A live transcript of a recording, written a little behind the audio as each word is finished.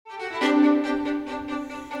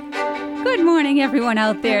morning, everyone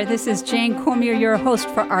out there. This is Jane Cormier, your host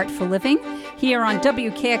for Artful Living, here on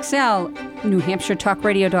WKXL,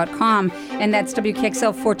 NewHampshireTalkRadio.com, and that's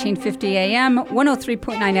WKXL 1450 AM,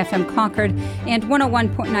 103.9 FM Concord, and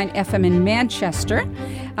 101.9 FM in Manchester.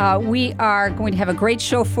 We are going to have a great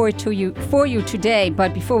show for you today,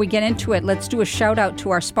 but before we get into it, let's do a shout-out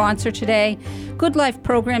to our sponsor today. Good Life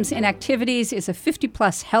Programs and Activities is a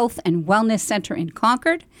 50-plus health and wellness center in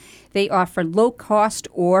Concord. They offer low-cost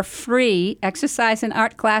or free exercise and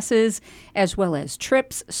art classes, as well as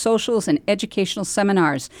trips, socials, and educational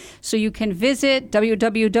seminars. So you can visit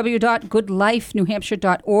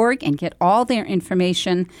www.goodlifenewhampshire.org and get all their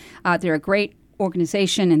information. They're a great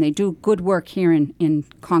organization, and they do good work here in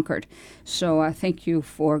Concord. So thank you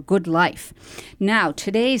for Good Life. Now,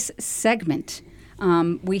 today's segment,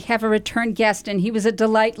 we have a return guest, and he was a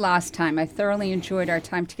delight last time. I thoroughly enjoyed our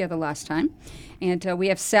time together last time. And we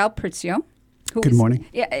have Sal Prizio. Good morning.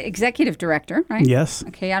 Executive Director, right? Yes.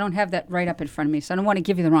 Okay, I don't have that right up in front of me, so I don't want to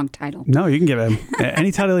give you the wrong title. No, you can give him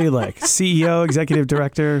any title you like. CEO, Executive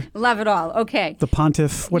Director. Love it all. Okay. The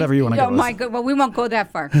Pontiff, whatever you want to go with. Oh, my God. Well, we won't go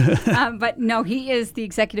that far. But no, he is the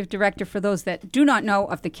Executive Director, for those that do not know,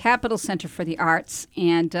 of the Capital Center for the Arts.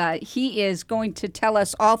 And he is going to tell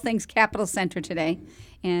us all things Capital Center today.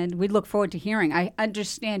 And we look forward to hearing. I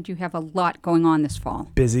understand you have a lot going on this fall.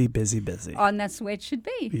 Busy, busy, busy. Oh, and that's the way it should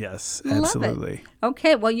be. Yes, absolutely. Love it.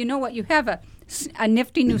 Okay, well, you know what? You have a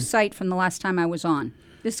nifty new site from the last time I was on.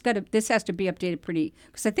 This has to be updated pretty,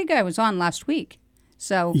 because I think I was on last week.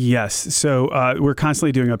 So yes, so we're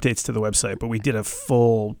constantly doing updates to the website, but we did a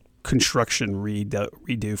full construction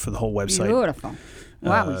redo for the whole website. Beautiful.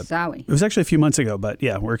 Wow, zowie. It was actually a few months ago, but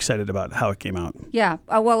yeah, we're excited about how it came out. Yeah.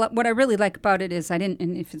 Well, what I really like about it is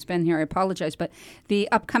and if it's been here, I apologize, but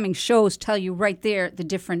the upcoming shows tell you right there the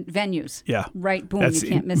different venues. Yeah. Right, boom, That's you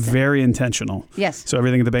can't miss it. Very intentional. Yes. So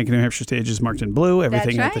everything at the Bank of New Hampshire stage is marked in blue.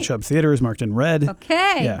 Everything at the Chubb Theater is marked in red.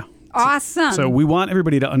 Okay. Yeah. Awesome. So we want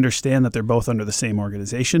everybody to understand that they're both under the same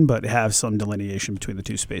organization, but have some delineation between the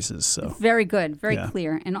two spaces. So very good, very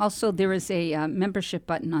clear. And also there is a membership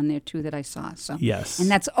button on there too that I saw. So yes, and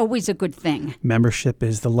that's always a good thing. Membership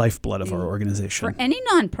is the lifeblood of our organization. For any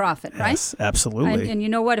nonprofit, right? Yes, absolutely. And you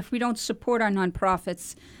know what? If we don't support our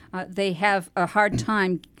nonprofits, they have a hard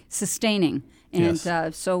time sustaining. And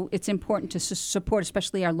so it's important to support,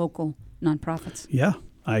 especially our local nonprofits. Yeah.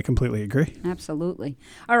 I completely agree. Absolutely.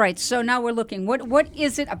 All right, so now we're looking. What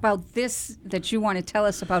is it about this that you want to tell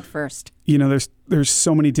us about first? You know, there's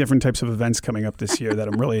so many different types of events coming up this year that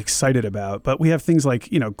I'm really excited about. But we have things like,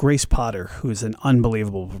 Grace Potter, who's an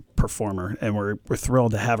unbelievable performer, and we're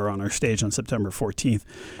thrilled to have her on our stage on September 14th.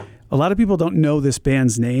 A lot of people don't know this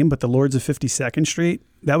band's name, but the Lords of 52nd Street,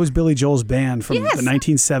 that was Billy Joel's band from the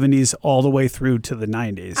 1970s all the way through to the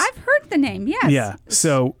 90s. I've heard the name, yes. Yeah,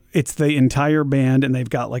 so it's the entire band, and they've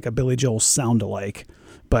got like a Billy Joel sound-alike.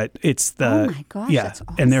 But it's the oh my gosh, that's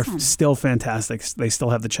awesome. And they're still fantastic. They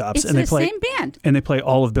still have the chops, and they play same band, and they play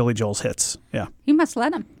all of Billy Joel's hits. Yeah, you must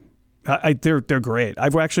let them. They're great.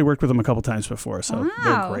 I've actually worked with them a couple times before, so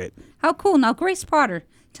they're great. How cool! Now, Grace Potter,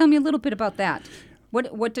 tell me a little bit about that.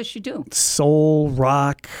 What does she do? Soul,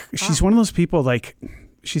 rock. She's one of those people like.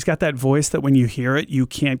 She's got that voice that when you hear it, you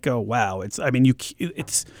can't go, wow. You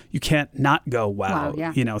can't not go, wow.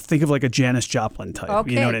 Yeah. Think of like a Janis Joplin type.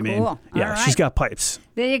 Okay, you know what I mean? Cool. Yeah, she's got pipes.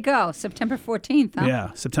 There you go. September 14th, huh?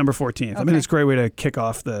 Yeah, September 14th. Okay. it's a great way to kick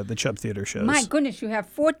off the Chubb Theater shows. My goodness, you have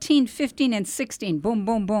 14, 15, and 16. Boom,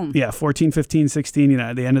 boom, boom. Yeah, 14, 15, 16.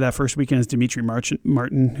 At the end of that first weekend is Dimitri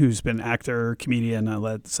Martin, who's been actor,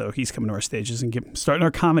 comedian, so he's coming to our stages and starting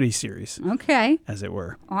our comedy series. Okay. As it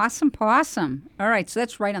were. Awesome. All right, so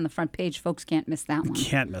that's right on the front page. Folks can't miss that one.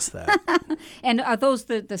 Can't miss that. And are those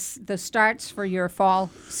the starts for your fall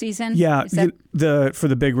season? Yeah, for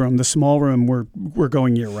the big room. The small room, we're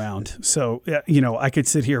going year round. So, I could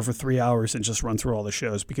sit here for 3 hours and just run through all the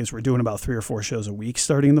shows because we're doing about 3 or 4 shows a week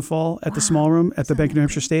starting in the fall at the small room at the Bank of New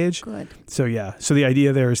Hampshire stage. Good. So, so the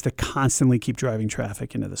idea there is to constantly keep driving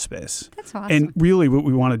traffic into the space. That's awesome. And really what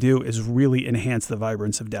we want to do is really enhance the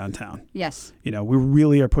vibrance of downtown. Yes. We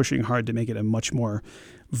really are pushing hard to make it a much more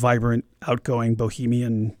vibrant, outgoing,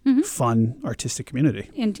 bohemian, fun, artistic community.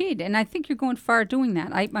 Indeed. And I think you're going far doing that.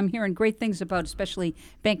 I'm hearing great things about especially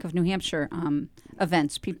Bank of New Hampshire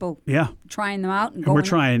events. People trying them out. And we're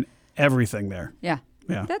trying everything there. Yeah.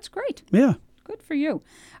 Yeah. That's great. Yeah. Good for you.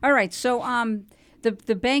 All right. So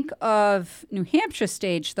the Bank of New Hampshire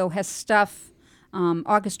stage, though, has stuff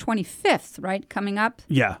August 25th, right? Coming up.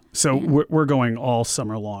 Yeah. So we're going all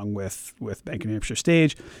summer long with Bank of New Hampshire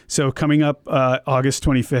Stage. So coming up August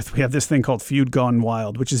 25th, we have this thing called Feud Gone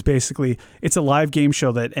Wild, which is basically, it's a live game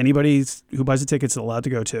show that anybody who buys a ticket is allowed to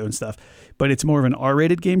go to and stuff. But it's more of an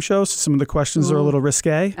R-rated game show. So some of the questions are a little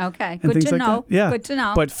risque. Okay. And Good things to like know. That. Yeah. Good to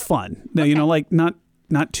know. But fun. No, you know, like not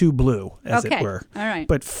too blue, as it were. All right.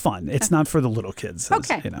 But fun. It's not for the little kids.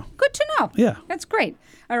 Okay. You know. Good to know. Yeah. That's great.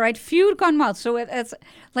 All right. Feud Gone Wild. So it's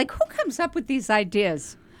like, who comes up with these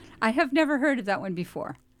ideas? I have never heard of that one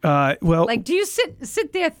before. Well, Like, do you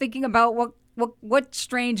sit there thinking about what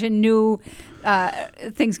strange and new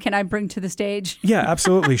things can I bring to the stage? yeah,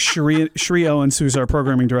 absolutely. Sheree Owens, who's our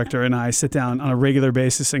programming director, and I sit down on a regular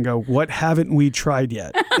basis and go, what haven't we tried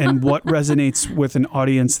yet? And what resonates with an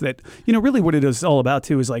audience that, you know, really what it is all about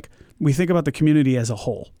too is like, we think about the community as a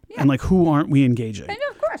whole and like, who aren't we engaging? I know,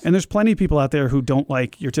 of course. And there's plenty of people out there who don't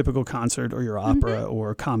like your typical concert or your opera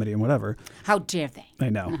or comedy and whatever. How dare they? I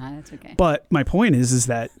know. That's okay. But my point is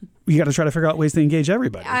that you got to try to figure out ways to engage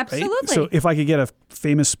everybody. Absolutely. Right? So if I could get a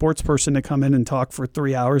famous sports person to come in and talk for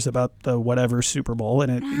 3 hours about the whatever Super Bowl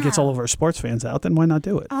and it gets all of our sports fans out, then why not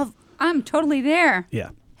do it? Oh, I'm totally there. Yeah.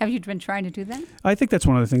 Have you been trying to do that? I think that's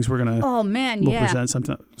one of the things we're going to Oh, man, we'll yeah. present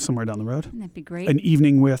somewhere down the road. That'd be great. An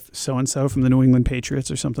evening with so-and-so from the New England Patriots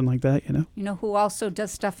or something like that, you know? You know who also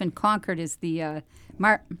does stuff in Concord is the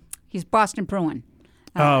he's Boston Bruin.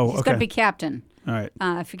 He's going okay. to be captain. All right.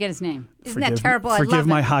 I forget his name. Isn't that terrible? Forgive I love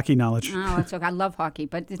my it. hockey knowledge. Oh, it's okay. I love hockey,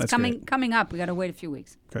 but it's That's coming up. We got to wait a few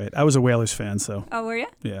weeks. Great. I was a Whalers fan, so. Oh, were you?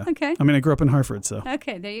 Yeah. Okay. I mean, I grew up in Hartford, so.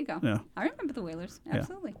 Okay, there you go. Yeah. I remember the Whalers.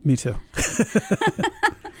 Absolutely. Yeah, me too.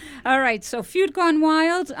 All right. So, Feud Gone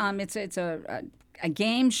Wild. It's a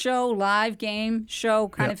game show, live game show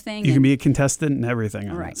kind of thing. You can be a contestant and everything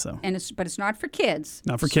on right. it. So. And it's not for kids.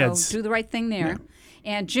 Not for kids. So do the right thing there. Yeah.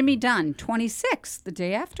 And Jimmy Dunn, 26th, the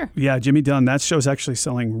day after. Yeah, Jimmy Dunn. That show's actually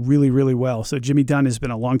selling really, really well. So Jimmy Dunn has been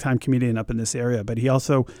a longtime comedian up in this area, but he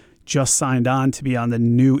also just signed on to be on the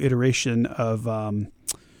new iteration of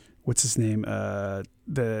what's his name?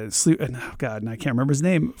 The sleep. Oh God, and I can't remember his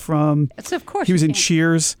name from. It's of course. He was in can't.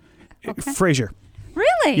 Cheers. Okay. Frasier.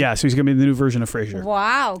 Really? Yeah, so he's going to be the new version of Frasier.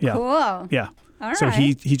 Wow. Yeah. Cool. Yeah. All so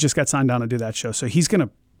right. he just got signed on to do that show. So he's going to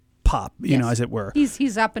pop, you know, as it were.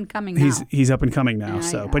 He's up and coming now. He's up and coming now.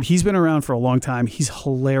 Yeah. But he's been around for a long time. He's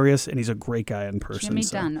hilarious and he's a great guy in person. Jimmy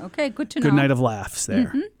Dunn. Okay, good to know. Good night of laughs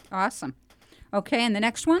there. Awesome. Okay, and the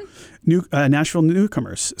next one? Nashville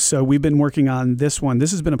Newcomers. So we've been working on this one.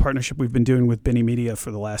 This has been a partnership we've been doing with Benny Media for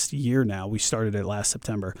the last year now. We started it last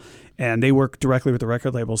September. And they work directly with the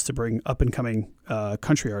record labels to bring up-and-coming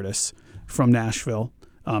country artists from Nashville.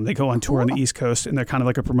 They go on tour on the East Coast, and they're kind of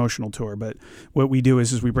like a promotional tour. But what we do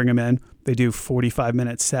is we bring them in. They do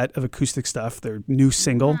 45-minute set of acoustic stuff, their new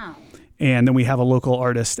single. Wow. And then we have a local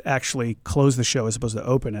artist actually close the show as opposed to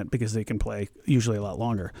open it because they can play usually a lot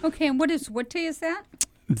longer. Okay, and what day is that?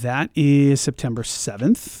 That is September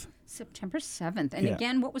 7th. September 7th. And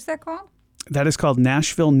again, what was that called? That is called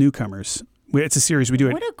Nashville Newcomers. It's a series. We do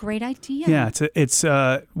it. What a great idea. Yeah, it's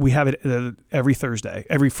we have it every Thursday,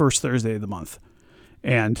 every first Thursday of the month.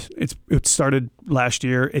 And it started last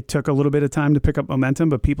year. It took a little bit of time to pick up momentum,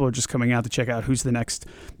 but people are just coming out to check out who's the next.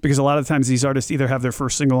 Because a lot of times these artists either have their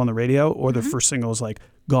first single on the radio or their first single is like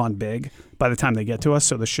gone big by the time they get to us.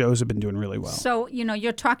 So the shows have been doing really well. So,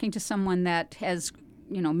 you're talking to someone that has,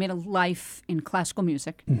 made a life in classical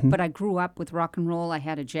music, but I grew up with rock and roll. I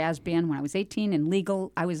had a jazz band when I was 18 and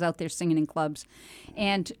legal. I was out there singing in clubs.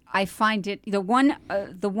 And I find it, the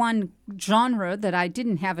one genre that I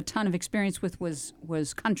didn't have a ton of experience with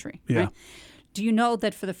was country. Yeah. Right? Do you know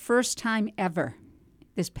that for the first time ever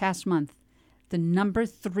this past month, the number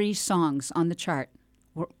 3 songs on the chart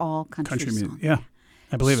were all country songs? music, yeah.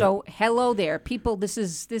 I believe it. So hello there, people. This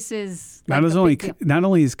is Not like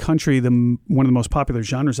only is country one of the most popular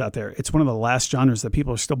genres out there, it's one of the last genres that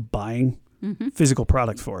people are still buying physical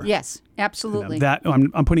product for. Yes, absolutely. That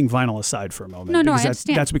I'm putting vinyl aside for a moment. No, because I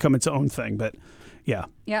understand. That's become its own thing, but yeah.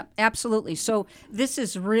 Yeah, absolutely. So this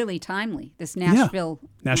is really timely. This Nashville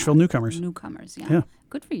Newcomers. Newcomers. Yeah. Yeah.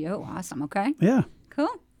 Good for you. Awesome. Okay. Yeah. Cool.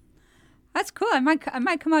 That's cool. I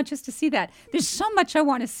might come out just to see that. There's so much I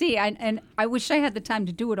want to see, and I wish I had the time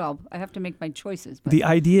to do it all. I have to make my choices. But The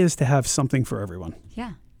idea is to have something for everyone.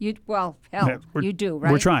 yeah, you do,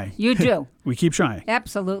 right? We're trying. You do. We keep trying.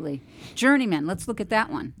 Absolutely. Journeyman. Let's look at that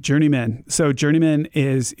one. Journeyman. So Journeyman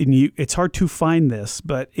is it's hard to find this,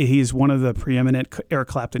 but he's one of the preeminent Eric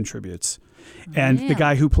Clapton tributes, and the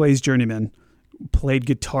guy who plays Journeyman played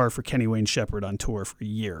guitar for Kenny Wayne Shepherd on tour for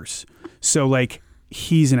years. So like,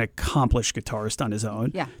 he's an accomplished guitarist on his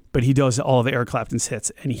own. Yeah. But he does all of Eric Clapton's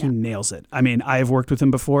hits, and he nails it. I mean, I have worked with him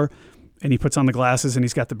before, and he puts on the glasses, and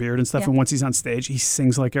he's got the beard and stuff, and once he's on stage, he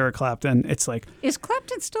sings like Eric Clapton. It's like... Is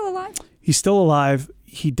Clapton still alive? He's still alive.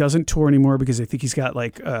 He doesn't tour anymore because I think he's got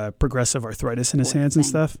like progressive arthritis in his hands and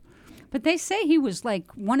stuff. But they say he was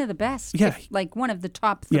like one of the best, like one of the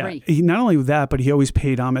top three. Yeah, not only that, but he always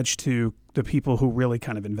paid homage to the people who really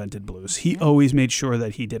kind of invented blues. He always made sure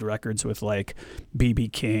that he did records with like B.B.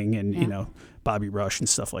 King and you know Bobby Rush and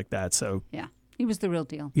stuff like that. So yeah, he was the real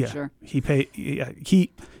deal. Yeah, sure. He paid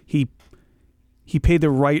the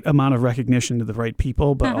right amount of recognition to the right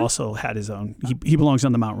people, but also had his own. He belongs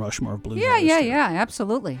on the Mount Rushmore of blues. Yeah,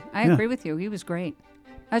 absolutely. I agree with you. He was great.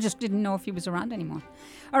 I just didn't know if he was around anymore.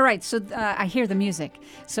 All right, so I hear the music.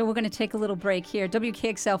 So we're going to take a little break here.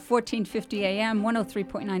 WKXL 1450 AM,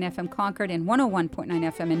 103.9 FM Concord, and 101.9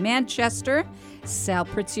 FM in Manchester. Sal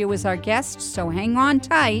Prizio is our guest, so hang on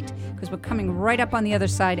tight, because we're coming right up on the other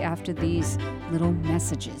side after these little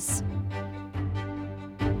messages.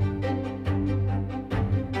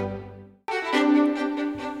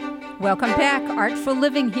 Welcome back. Artful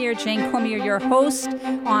Living here. Jane Cormier, your host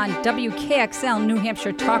on WKXL, New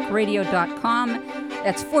Hampshire Talk Radio.com.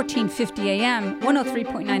 That's 1450 AM,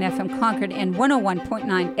 103.9 FM Concord, and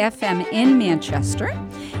 101.9 FM in Manchester.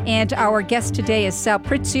 And our guest today is Sal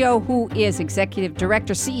Prizio, who is Executive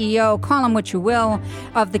Director, CEO, call him what you will,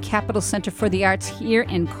 of the Capital Center for the Arts here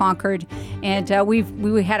in Concord. And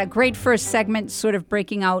we had a great first segment sort of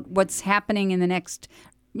breaking out what's happening in the next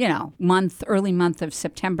early month of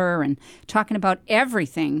September, and talking about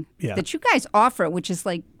everything that you guys offer, which is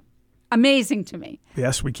like amazing to me.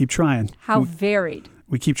 Yes, we keep trying. How varied.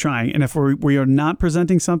 We keep trying. And if we are not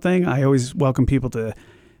presenting something, I always welcome people to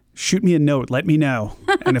shoot me a note, let me know.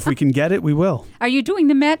 And if we can get it, we will. Are you doing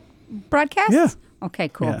the Met broadcast? Yeah. Okay,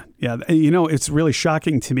 cool. Yeah. It's really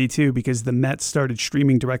shocking to me, too, because the Met started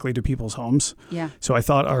streaming directly to people's homes. Yeah. So I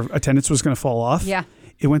thought our attendance was going to fall off. Yeah.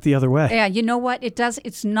 It went the other way. Yeah, you know what? It does.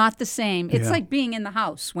 It's not the same. It's like being in the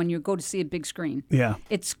house when you go to see a big screen. Yeah.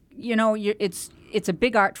 It's it's a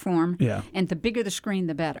big art form. Yeah. And the bigger the screen,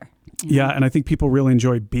 the better. Yeah, and I think people really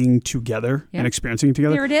enjoy being together and experiencing it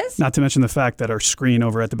together. Here it is. Not to mention the fact that our screen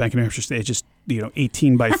over at the Bank of New Hampshire stage is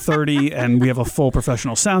 18 by 30, and we have a full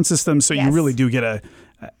professional sound system, so you really do get a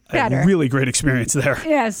really great experience there.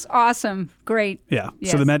 Yes, awesome, great. Yeah.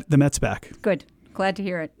 Yes. So the Met's back. Good. Glad to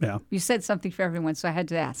hear it. Yeah. You said something for everyone, so I had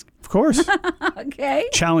to ask. Of course. Okay.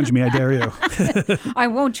 Challenge me, I dare you. I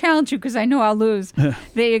won't challenge you because I know I'll lose.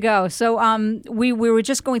 There you go. So we were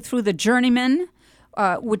just going through the Journeyman,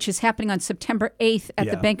 which is happening on September 8th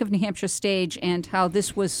at the Bank of New Hampshire stage, and how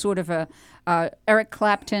this was sort of a Eric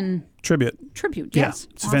Clapton tribute. Yes.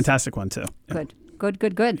 Yeah. It's a fantastic one, too. Yeah.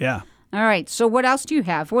 Good. Yeah. All right. So what else do you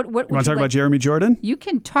have? What you want to talk about Jeremy Jordan? You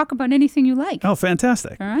can talk about anything you like. Oh,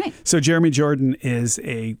 fantastic. All right. So Jeremy Jordan is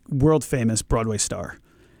a world-famous Broadway star.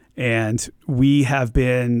 And we have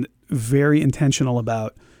been very intentional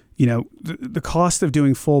about, the cost of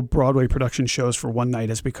doing full Broadway production shows for one night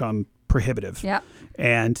has become prohibitive. Yeah.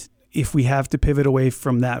 And if we have to pivot away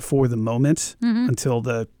from that for the moment until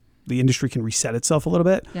the industry can reset itself a little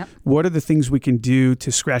bit, what are the things we can do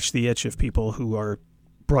to scratch the itch of people who are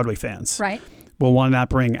Broadway fans? Right. Well, why not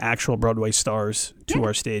bring actual Broadway stars to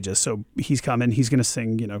our stages? So he's coming. He's going to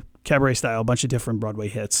sing, cabaret style, a bunch of different Broadway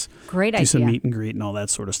hits. Great idea. Do some meet and greet and all that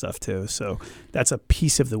sort of stuff too. So that's a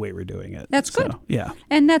piece of the way we're doing it. That's good. Yeah.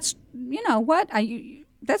 And that's,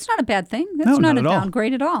 that's not a bad thing. That's not a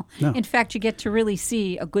downgrade at all. No. In fact, you get to really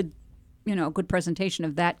see a good presentation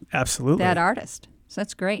of that. Absolutely. That artist. So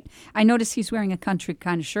that's great. I noticed he's wearing a country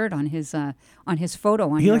kind of shirt on his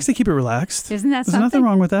photo. He likes to keep it relaxed. Isn't that something? There's nothing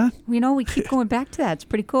wrong with that. We keep going back to that. It's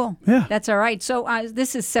pretty cool. Yeah. That's all right. So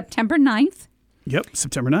this is September 9th. Yep,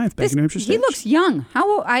 September 9th, Bank of New Hampshire stage. He looks young.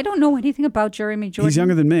 I don't know anything about Jeremy Jordan. He's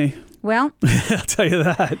younger than me. Well, I'll tell you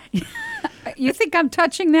that. You think I'm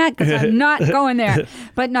touching that? Because I'm not going there.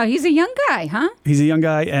 But no, he's a young guy, huh? He's a young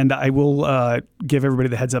guy, and I will give everybody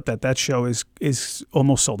the heads up that show is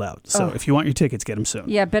almost sold out. So if you want your tickets, get them soon.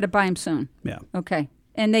 Yeah, better buy them soon. Yeah. Okay.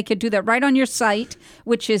 And they could do that right on your site,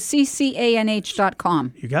 which is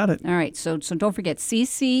ccanh.com. You got it. All right. So don't forget,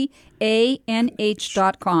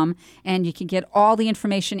 ccanh.com, and you can get all the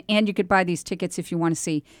information, and you could buy these tickets if you want to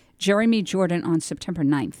see Jeremy Jordan on September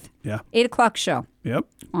 9th. Yeah. 8 o'clock show. Yep.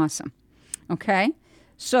 Awesome. Okay.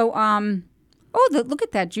 So, look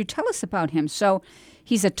at that. You tell us about him. So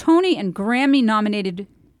he's a Tony and Grammy nominated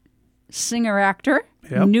singer-actor.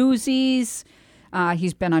 Yep. Newsies.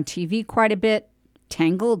 He's been on TV quite a bit.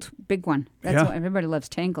 Tangled, big one. That's Yeah. what everybody loves,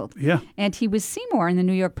 Tangled. Yeah. And he was Seymour in the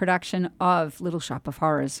New York production of Little Shop of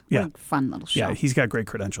Horrors. What Yeah. a fun little show. Yeah, he's got great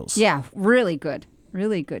credentials. Yeah, really good.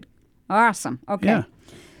 Really good. Awesome. Okay. Yeah.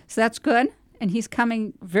 So that's good. And he's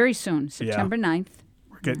coming very soon, September 9th.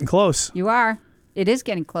 We're getting close. You are. It is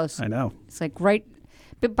getting close. I know. It's like right.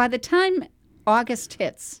 But by the time August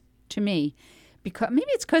hits, to me, because maybe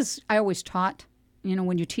it's because I always taught,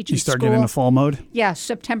 when you teach in You start school. getting into fall mode? Yeah,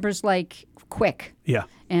 September's like quick. Yeah.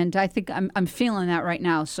 And I think I'm feeling that right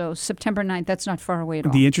now. So September 9th, that's not far away at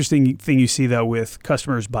all. The interesting thing you see, though, with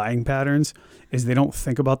customers' buying patterns is they don't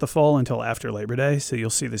think about the fall until after Labor Day. So you'll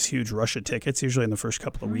see this huge rush of tickets, usually in the first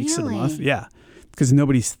couple of weeks of the month. Really? Yeah. Because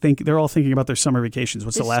they're all thinking about their summer vacations.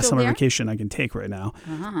 What's They're the last still summer there? vacation I can take right now?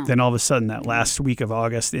 Uh-huh. Then all of a sudden, that last week of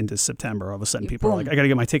August into September, all of a sudden people are Boom. like, I got to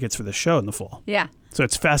get my tickets for the show in the fall. Yeah. So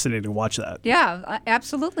it's fascinating to watch that. Yeah,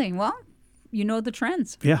 absolutely. Well, you know the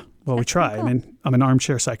trends. Yeah. Well, we That's try. pretty I mean, I'm an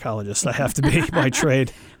armchair psychologist. I have to be by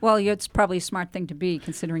trade. Well, it's probably a smart thing to be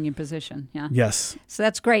considering your position. Yeah. Yes. So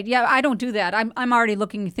that's great. Yeah, I don't do that. I'm already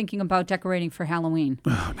thinking about decorating for Halloween.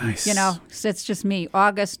 Oh, nice. So it's just me.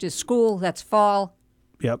 August is school. That's fall.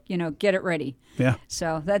 Yep. Get it ready. Yeah.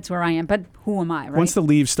 So that's where I am. But who am I, right? Once the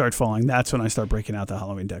leaves start falling, that's when I start breaking out the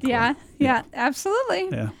Halloween decor. Yeah, absolutely.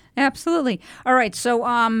 Yeah. Absolutely. All right.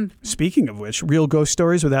 So, Speaking of which, Real Ghost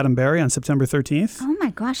Stories with Adam Berry on September 13th. oh my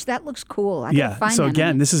gosh, that looks cool. I gotta find So that again,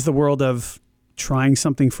 on- this is the world of trying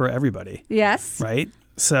something for everybody, Yes. right?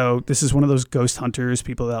 So this is one of those ghost hunters,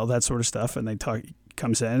 people, all that sort of stuff, and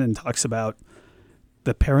comes in and talks about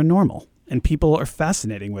the paranormal, and people are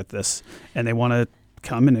fascinating with this, and they want to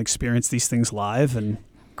come and experience these things live and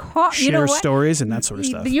share stories and that sort of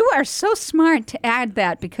stuff. You are so smart to add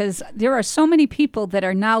that because there are so many people that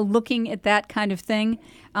are now looking at that kind of thing.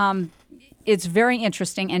 It's very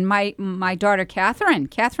interesting. And my daughter, Catherine,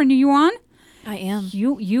 are you on? I am.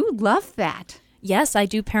 You love that. Yes, I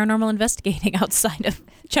do paranormal investigating outside of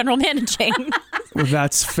general managing. Well,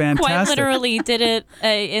 that's fantastic. Quite literally did it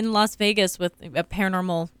in Las Vegas with a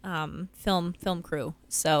paranormal film crew.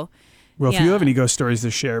 So, Well, if you have any ghost stories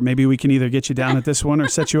to share, maybe we can either get you down at this one or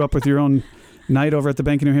set you up with your own night over at the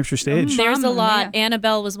Bank of New Hampshire stage. there's a Mamma lot. mia.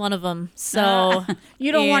 Annabelle was one of them. So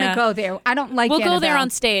You don't want to yeah. go there. I don't like We'll go there Annabelle. on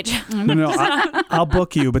stage. No, I'll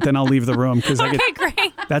book you, but then I'll leave the room because Okay,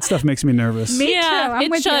 great. that stuff makes me nervous. Me too. Yeah, I'm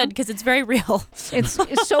it with you. should because it's very real. It's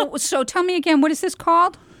so tell me again, what is this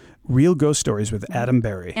called? Real Ghost Stories with Adam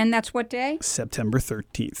Berry. And that's what day? September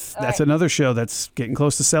 13th. All That's right. another show that's getting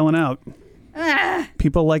close to selling out. Ah.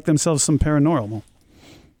 People like themselves some paranormal.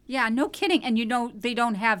 Yeah, no kidding. And they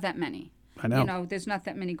don't have that many. I know. There's not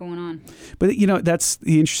that many going on. But, that's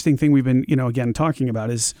the interesting thing we've been, again, talking about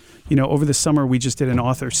is, over the summer we just did an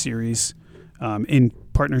author series in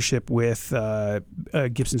partnership with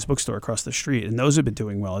Gibson's Bookstore across the street. And those have been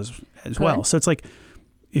doing well as well. So it's like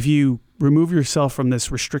if you remove yourself from this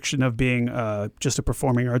restriction of being just a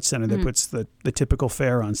performing arts center that puts the typical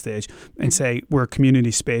fare on stage and say we're a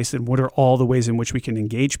community space and what are all the ways in which we can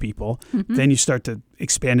engage people, then you start to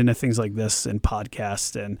expand into things like this and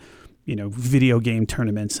podcasts and video game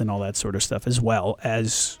tournaments and all that sort of stuff, as well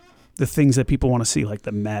as the things that people want to see, like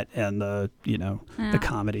the Met and the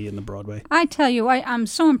comedy and the Broadway. I tell you, I'm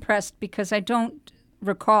so impressed because I don't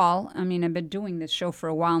recall. I mean, I've been doing this show for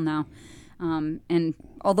a while now. And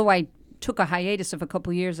although I took a hiatus of a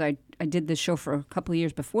couple of years, I did this show for a couple of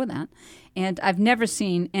years before that. And I've never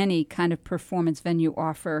seen any kind of performance venue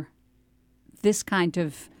offer this kind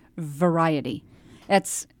of variety.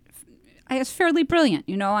 It's fairly brilliant,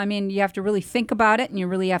 I mean, you have to really think about it and you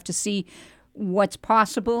really have to see what's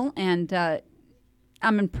possible. And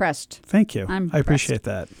I'm impressed. Thank you. I'm I appreciate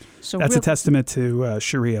that. So That's a testament to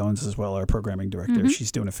Cherie Owens as well, our programming director.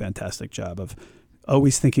 She's doing a fantastic job of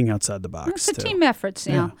always thinking outside the box. It's a too. team effort,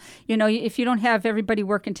 Sal. If you don't have everybody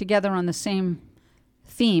working together on the same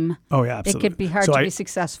theme, Oh, yeah, absolutely. it could be hard So to I- be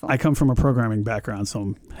successful. I come from a programming background, so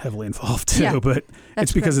I'm heavily involved too. Yeah, But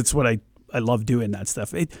it's because great. it's what I love doing that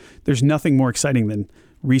stuff. There's nothing more exciting than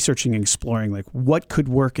researching and exploring like what could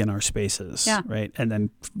work in our spaces, Yeah. right? And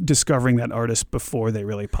then discovering that artist before they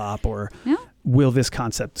really pop, or Yeah. will this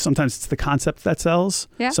concept? Sometimes it's the concept that sells.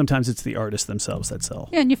 Yeah. Sometimes it's the artist themselves that sell.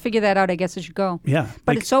 Yeah, and you figure that out, I guess, as you go. Yeah.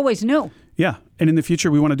 But Like- it's always new. yeah. And in the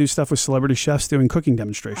future, we want to do stuff with celebrity chefs doing cooking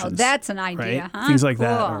demonstrations. Oh, that's an idea, right? huh? Things like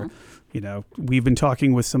that. Cool. Or, we've been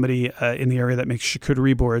talking with somebody in the area that makes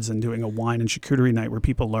charcuterie boards and doing a wine and charcuterie night where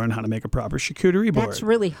people learn how to make a proper charcuterie board. That's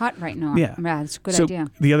really hot right now. Yeah. That's a good so idea.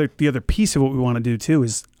 the other piece of what we want to do too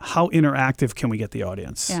is how interactive can we get the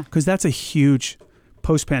audience? Yeah. Because that's a huge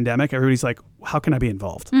post-pandemic. Everybody's like, how can I be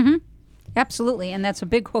involved? Absolutely, and that's a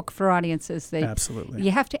big hook for audiences. Absolutely.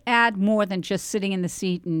 You have to add more than just sitting in the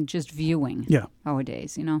seat and just viewing. Yeah.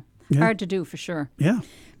 Nowadays, Yeah. Hard to do for sure. Yeah.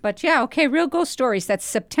 But yeah, okay, Real Ghost Stories. That's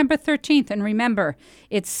September 13th. And remember,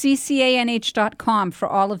 it's ccanh.com for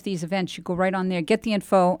all of these events. You go right on there, get the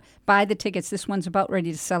info, buy the tickets. This one's about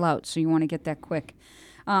ready to sell out, so you want to get that quick.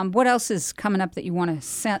 What else is coming up that you want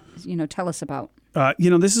to tell us about?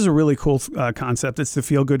 This is a really cool concept. It's the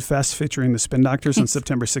Feel Good Fest featuring the Spin Doctors on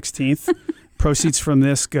September 16th. Proceeds from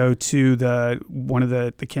this go to one of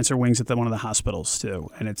the cancer wings at one of the hospitals too,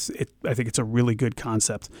 and I think it's a really good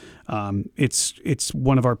concept. It's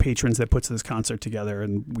one of our patrons that puts this concert together,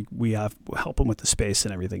 and we help them with the space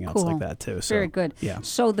and everything else like that too. So, very good. Yeah.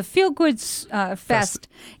 So the Feel Good Fest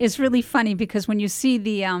is really funny because when you see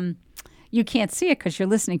the you can't see it because you're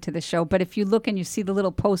listening to the show, but if you look and you see the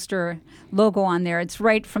little poster logo on there, it's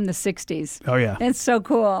right from the 60s. Oh, yeah. It's so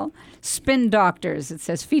cool. Spin Doctors, it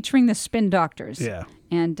says, featuring the Spin Doctors. Yeah.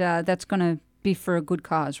 And that's going to be for a good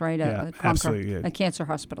cause, right? Absolutely. A cancer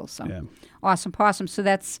hospital. So yeah. Awesome, possum. So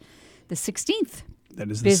that's the 16th. That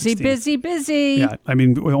is the 16th. Busy. Yeah, I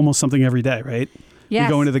mean, almost something every day, right? Yes.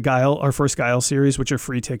 You go into the our first Guile series, which are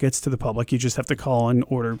free tickets to the public. You just have to call and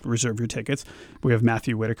reserve your tickets. We have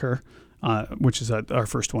Matthew Whitaker, which is our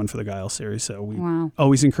first one for the Guile series. So we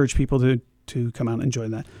always encourage people to come out and enjoy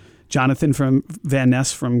that. Jonathan from Van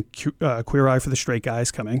Ness from Queer Eye for the Straight Guys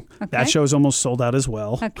coming. Okay. That show is almost sold out as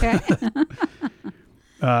well. Okay.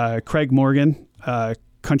 Craig Morgan,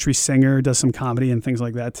 country singer, does some comedy and things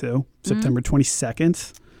like that too. September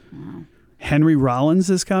 22nd. Wow. Henry Rollins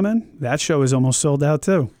is coming. That show is almost sold out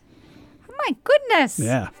too. Oh my goodness.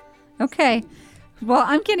 Yeah. Okay. Well,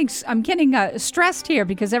 I'm getting stressed here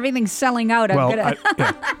because everything's selling out.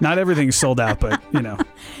 Not everything's sold out, but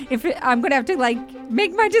I'm gonna have to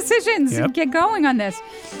make my decisions and get going on this.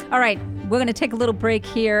 All right, we're gonna take a little break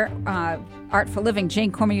here. Artful Living,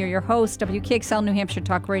 Jane Cormier, your host, WKXL, New Hampshire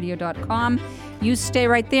Talk Radio.com. You stay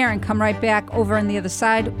right there and come right back over on the other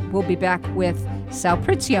side. We'll be back with Sal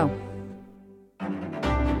Prizio.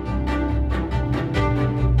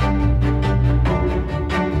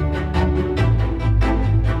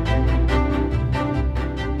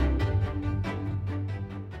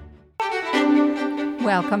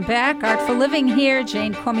 Welcome back. Artful Living here.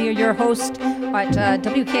 Jane Cormier, your host at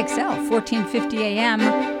WKXL, 1450 AM,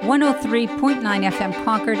 103.9 FM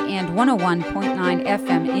Concord, and 101.9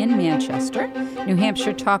 FM in Manchester. New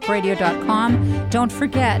Hampshire Talk Radio.com. Don't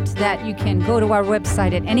forget that you can go to our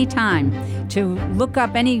website at any time to look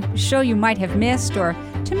up any show you might have missed or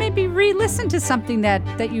to maybe re-listen to something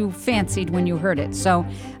that you fancied when you heard it. So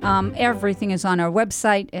everything is on our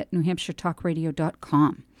website at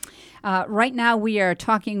NewHampshireTalkRadio.com. Right now we are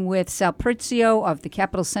talking with Sal Prizio of the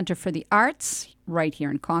Capital Center for the Arts right here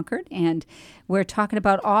in Concord, and we're talking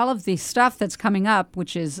about all of the stuff that's coming up,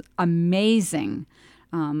 which is amazing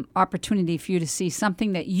opportunity for you to see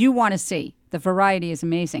something that you want to see. The variety is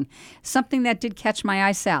amazing. Something that did catch my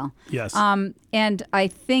eye, Sal. Yes. And I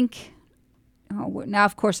think, now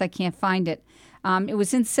of course I can't find it. It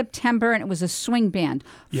was in September, and it was a swing band.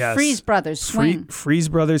 Yes. Freeze Brothers, swing. Freeze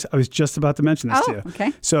Brothers. I was just about to mention this to you.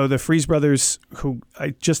 Okay. So the Freeze Brothers, who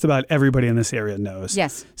just about everybody in this area knows.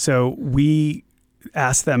 Yes. So we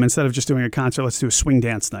asked them, instead of just doing a concert, let's do a swing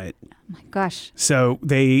dance night. Oh my gosh. So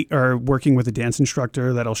they are working with a dance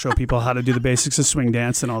instructor that'll show people how to do the basics of swing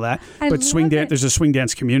dance and all that. But swing dance, there's a swing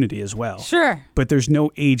dance community as well. Sure. But there's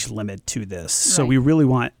no age limit to this. So we really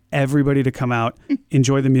want everybody to come out,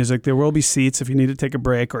 enjoy the music. There will be seats if you need to take a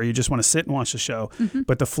break or you just want to sit and watch the show. Mm-hmm.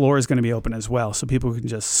 But the floor is going to be open as well, so people can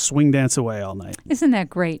just swing dance away all night. Isn't that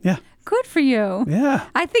great? Yeah. Good for you. Yeah.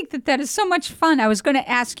 I think that is so much fun. I was going to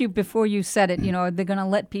ask you before you said it, they're going to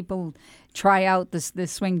let people try out this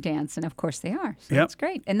swing dance, and of course they are. So that's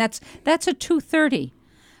great. And that's a 2:30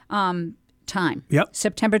 time. Yep.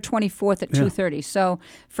 September 24th at 2:30. So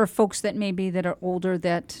for folks that are older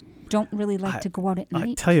that don't really like to go out at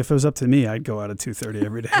night. I tell you, if it was up to me, I'd go out at 2:30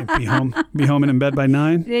 every day. Be home and in bed by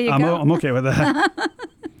 9. There you go. I'm okay with that.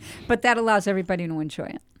 But that allows everybody to enjoy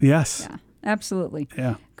it. Yes. Yeah, absolutely.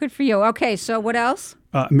 Yeah. Good for you. Okay, so what else?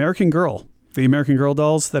 American Girl. The American Girl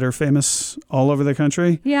dolls that are famous all over the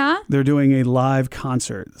country. Yeah. They're doing a live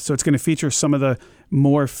concert. So it's going to feature some of the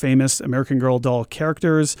more famous American Girl doll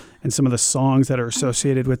characters and some of the songs that are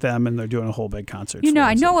associated with them, and they're doing a whole big concert.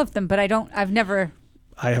 I know of them, but I've never...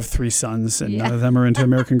 I have 3 sons, and none of them are into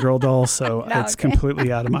American Girl dolls, so it's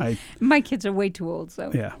completely out of my... My kids are way too old,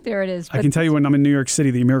 so there it is. I can tell you when I'm in New York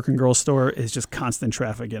City, the American Girl store is just constant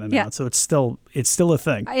traffic in and out, so it's still a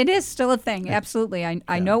thing. It is still a thing, absolutely.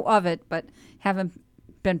 I know of it, but haven't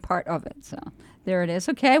been part of it, so there it is.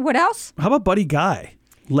 Okay, what else? How about Buddy Guy?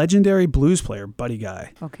 legendary blues player, Buddy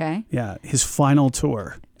Guy. Okay. Yeah, his final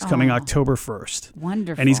tour is coming October 1st.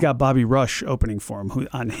 Wonderful. And he's got Bobby Rush opening for him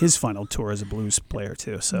on his final tour as a blues player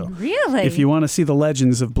too. So really, if you want to see the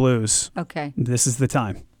legends of blues, okay, this is the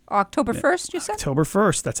time. October 1st, you said? October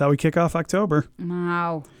 1st. That's how we kick off October.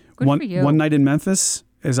 Wow. Good for you. One Night in Memphis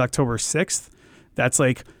is October 6th. That's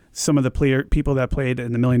like some of the people that played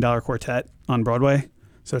in the $1 Million Quartet on Broadway.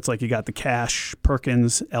 So it's like you got the Cash,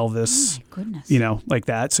 Perkins, Elvis, oh my goodness, like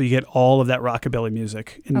that. So you get all of that rockabilly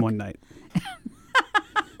music in one night.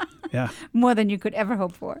 Yeah. More than you could ever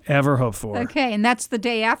hope for. Ever hope for. Okay, and that's the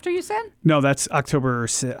day after, you said? No, that's October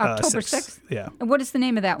 6th. October 6th? Yeah. And what is the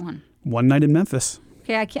name of that one? One Night in Memphis.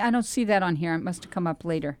 Okay, I don't see that on here. It must have come up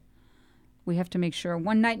later. We have to make sure.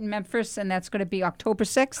 One Night in Memphis, and that's going to be October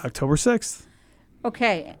 6th? October 6th.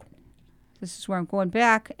 Okay. This is where I'm going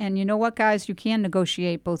back. And you know what, guys? You can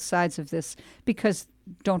negotiate both sides of this because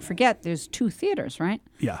don't forget, there's 2 theaters, right?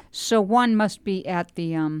 Yeah. So one must be at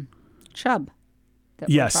the Chubb that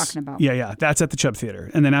we're talking about. Yeah. That's at the Chubb Theater.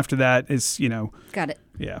 And then after that is, Got it.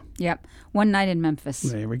 Yeah. Yep. One Night in Memphis.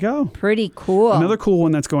 There we go. Pretty cool. Another cool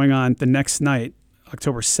one that's going on the next night,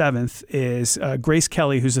 October 7th, is Grace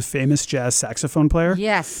Kelly, who's a famous jazz saxophone player.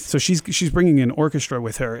 Yes. So she's bringing an orchestra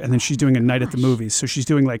with her, and then she's doing a night at the movies. So she's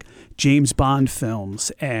doing like James Bond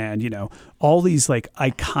films and, all these like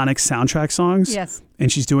iconic soundtrack songs. Yes.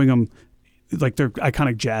 And she's doing them like they're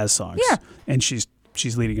iconic jazz songs. Yeah. And she's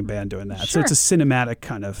leading a band doing that. Sure. So it's a cinematic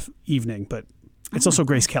kind of evening, but it's also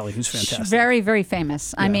Grace Kelly, who's fantastic. She's very, very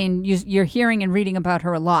famous. Yeah. I mean, you're hearing and reading about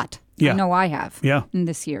her a lot. Yeah. I know I have. Yeah. In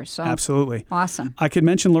this year. So absolutely. Awesome. I could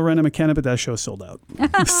mention Lorena McKenna, but that show sold out.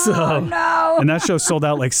 Oh, no. And that show sold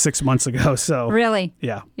out like 6 months ago. So really?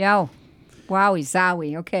 Yeah. Yo. Wowie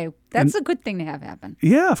zowie. Okay. That's a good thing to have happen.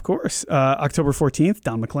 Yeah, of course. October 14th,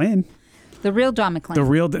 Don McLean. The real Don McLean. The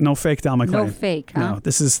real, no fake Don McLean. No fake, huh? No,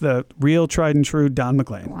 this is the real tried and true Don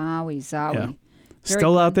McLean. Wowie zowie. Yeah.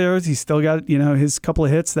 Still out there. He's still got, his couple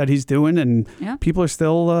of hits that he's doing, and people are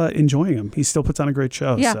still enjoying him. He still puts on a great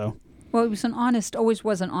show. Yeah. So. Well, he was always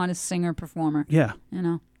was an honest singer, performer. Yeah.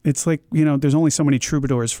 It's like, there's only so many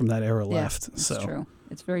troubadours from that era left. It's so true.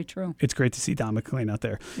 It's very true. It's great to see Don McLean out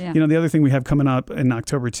there. Yeah. The other thing we have coming up in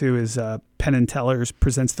October, too, is Penn and Teller's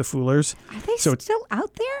presents The Foolers. Are they still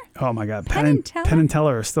out there? Oh, my God. Penn and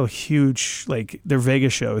Teller are still huge. Like, their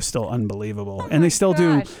Vegas show is still unbelievable. Oh, and they still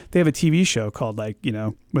do. They have a TV show called, where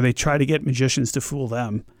they try to get magicians to fool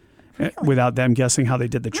them. Really? Without them guessing how they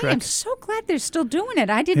did the trick. I'm so glad they're still doing it.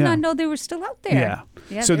 I did not know they were still out there.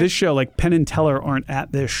 Yeah. So this show, Penn and Teller aren't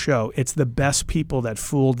at this show. It's the best people that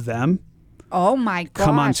fooled them. Oh, my gosh.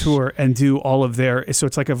 Come on tour and do all of their... So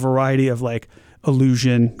it's like a variety of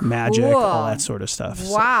illusion, magic, all that sort of stuff.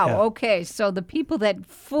 Wow. So, okay. So the people that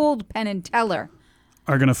fooled Penn and Teller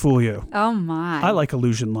are going to fool you. Oh, my. I like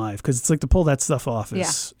Illusion Live because it's to pull that stuff off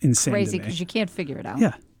is insane. Crazy because you can't figure it out.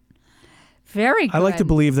 Yeah. Very good. I like to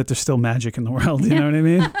believe that there's still magic in the world. You know what I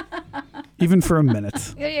mean? Even for a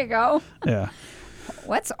minute. There you go. Yeah.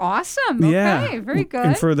 That's awesome. Okay, very good.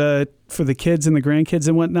 And for the kids and the grandkids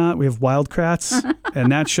and whatnot, we have Wildcrats,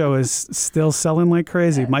 and that show is still selling like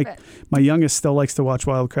crazy. My youngest still likes to watch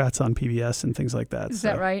Wildcrats on PBS and things like that. Is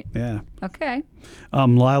that right? Yeah. Okay.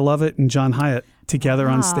 Lyle Lovett and John Hyatt together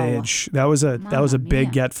on stage. That was a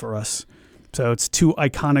big get for us. So it's 2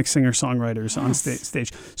 iconic singer-songwriters on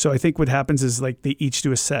stage. So I think what happens is they each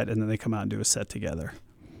do a set, and then they come out and do a set together.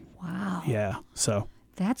 Wow. Yeah. So.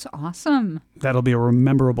 That's awesome. That'll be a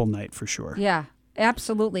memorable night for sure. Yeah,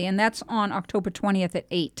 absolutely. And that's on October 20th at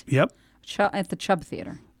 8. Yep. At the Chubb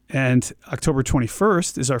Theater. And October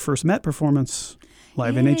 21st is our first Met performance,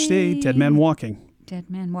 live in HD, Dead Man Walking.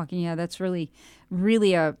 Dead Man Walking, yeah, that's really,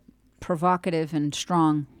 really a provocative and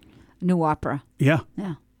strong new opera. Yeah.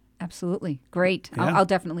 Yeah, absolutely. Great. Yeah. I'll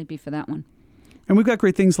definitely be for that one. And we've got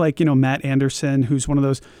great things like, Matt Anderson, who's one of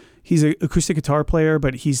those, he's an acoustic guitar player,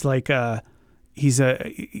 but he's like... He's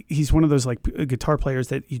one of those guitar players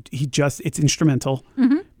that it's instrumental,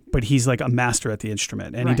 but he's like a master at the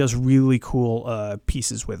instrument, and he does really cool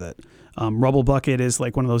pieces with it. Rubble Bucket is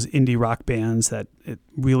like one of those indie rock bands that it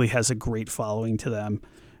really has a great following to them.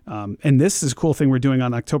 And this is a cool thing we're doing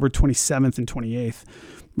on October 27th and 28th.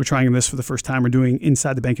 We're trying this for the first time. We're doing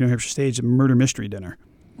inside the Bank of New Hampshire stage a murder mystery dinner.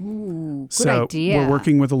 Ooh, good idea. We're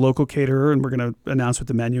working with a local caterer, and we're going to announce what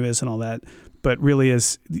the menu is and all that. But really,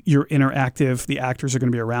 you're interactive. The actors are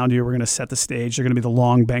going to be around you. We're going to set the stage. They're going to be the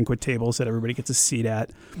long banquet tables that everybody gets a seat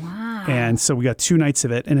at. Wow. And so we got 2 nights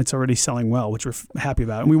of it, and it's already selling well, which we're happy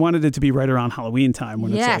about. And we wanted it to be right around Halloween time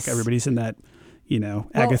when it's like everybody's in that,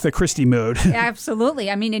 Agatha Christie mode.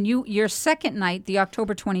 Absolutely. I mean, and your second night, the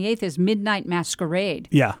October 28th, is Midnight Masquerade.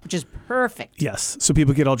 Yeah. Which is perfect. Yes. So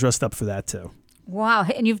people get all dressed up for that too. Wow.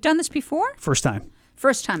 And you've done this before? First time.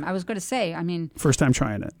 First time. I was going to say, I mean. First time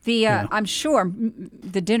trying it. I'm sure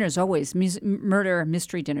the dinners always, murder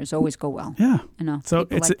mystery dinners always go well. Yeah. So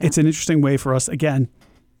it's an interesting way for us, again,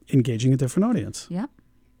 engaging a different audience. Yeah.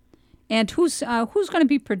 And who's going to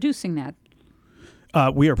be producing that?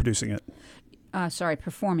 We are producing it.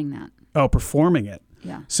 Performing that. Oh, performing it.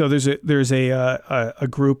 Yeah. So there's a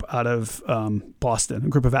group out of Boston, a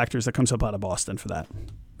group of actors that comes up out of Boston for that.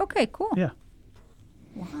 Okay, cool. Yeah.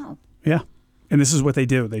 Wow. Yeah. And this is what they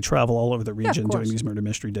do. They travel all over the region course. doing these murder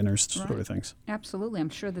mystery dinners, sort of things. Absolutely. I'm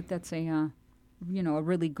sure that's a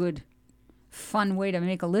really good, fun way to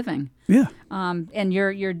make a living. Yeah. And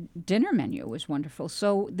your dinner menu was wonderful.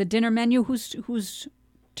 So the dinner menu, who's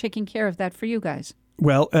taking care of that for you guys?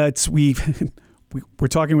 Well, we're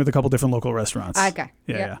talking with a couple different local restaurants. Okay.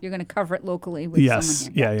 Yeah. You're going to cover it locally with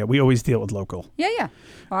someone here. Yeah. We always deal with local. Yeah.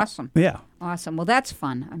 Awesome. Yeah. Awesome. Well, that's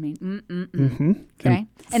fun. I mean, Okay.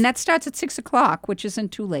 And that starts at 6:00, which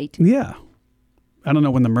isn't too late. Yeah. I don't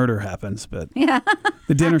know when the murder happens, but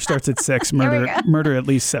the dinner starts at 6. Murder at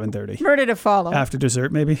least 7:30. Murder to follow. After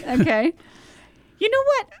dessert, maybe. Okay. You know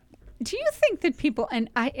what? Do you think that people, and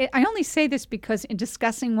I only say this because in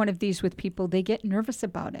discussing one of these with people, they get nervous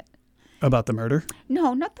about it. About the murder?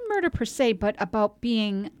 No, not the murder per se, but about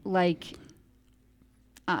being like,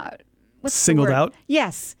 singled out?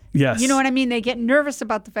 Yes. Yes. You know what I mean? They get nervous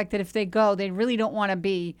about the fact that if they go, they really don't want to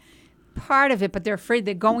be part of it, but they're afraid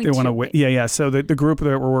they're going to. They want to win. Yeah. So the group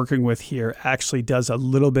that we're working with here actually does a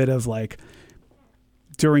little bit of like,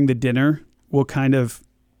 during the dinner, we'll kind of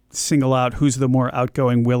single out who's the more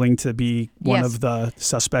outgoing, willing to be one of the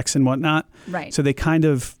suspects and whatnot. Right. So they kind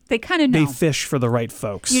of know. They fish for the right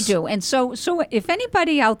folks. You do. And so if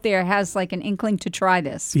anybody out there has like an inkling to try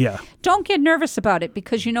this, don't get nervous about it,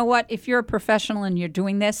 because you know what? If you're a professional and you're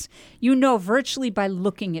doing this, you know virtually by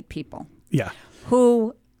looking at people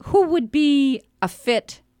who would be a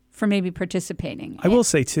fit for maybe participating. I will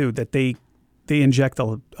say too that they inject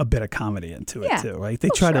a bit of comedy into it too, right? They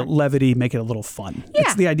try to levity, make it a little fun.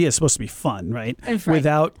 Yeah. The idea is supposed to be fun, right?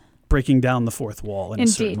 Without breaking down the fourth wall in a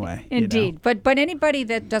certain way. Indeed. But anybody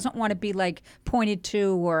that doesn't want to be like pointed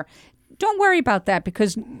to, or don't worry about that,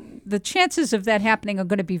 because the chances of that happening are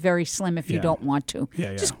going to be very slim if you don't want to.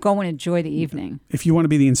 Just go and enjoy the evening. If you want to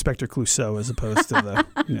be the Inspector Clouseau as opposed to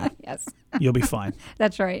the, yes, you'll be fine.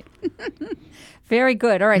 That's right. Very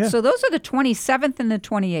good. All right. So those are the 27th and the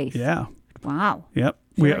 28th. Yeah. Wow. Yep.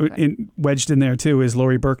 Wedged in there, too, is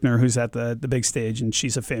Lori Berkner, who's at the big stage, and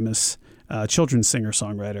she's a famous children's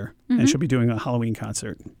singer-songwriter, and she'll be doing a Halloween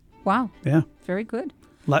concert. Wow. Yeah. Very good.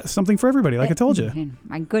 Something for everybody, like I told you.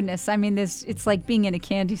 My goodness. I mean, it's like being in a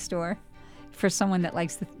candy store for someone that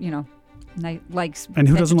likes likes and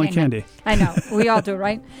who doesn't like candy? I know. We all do,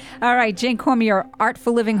 right? All right. Jane Cormier,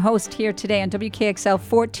 Artful Living host here today on WKXL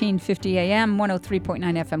 1450 AM, 103.9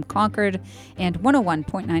 FM Concord, and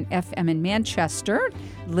 101.9 FM in Manchester.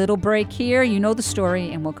 Little break here. You know the story,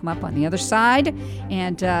 and we'll come up on the other side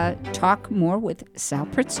and talk more with Sal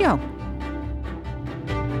Prizio.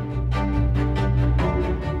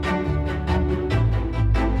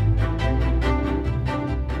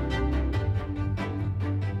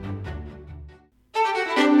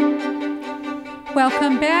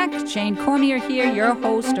 Welcome back. Jane Cormier here, your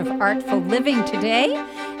host of Artful Living today.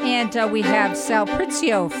 And we have Sal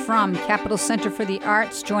Prizio from Capitol Center for the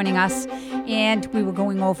Arts joining us. And we were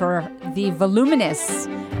going over the voluminous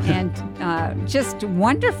and just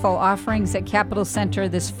wonderful offerings at Capitol Center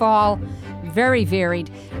this fall. Very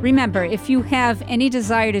varied. Remember, if you have any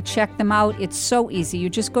desire to check them out, it's so easy. You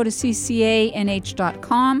just go to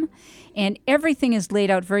ccanh.com, and everything is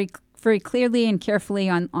laid out very clearly and carefully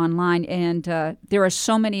online, and there are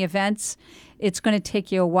so many events. It's going to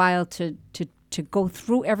take you a while to go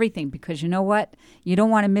through everything, because you know what? You don't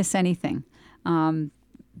want to miss anything.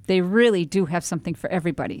 They really do have something for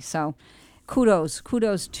everybody. So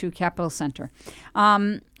kudos to Capitol Center.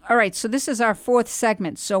 All right, so this is our fourth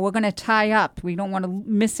segment, so we're going to tie up. We don't want to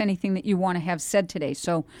miss anything that you want to have said today.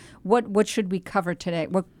 So what should we cover today?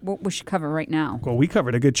 What we should cover right now? Well, we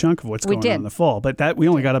covered a good chunk of what's going on in the fall, but that we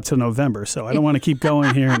only got up to November, so I don't want to keep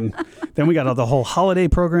going here. And then we got all the whole holiday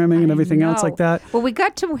programming and everything else like that. Well, we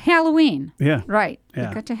got to Halloween. Yeah. Right. Yeah.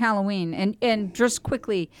 We got to Halloween. And just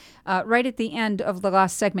quickly, right at the end of the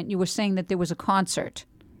last segment, you were saying that there was a concert.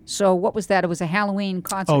 So what was that? It was a Halloween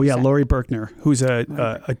concert. Oh, yeah, Lori Berkner, who's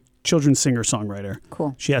a children's singer-songwriter.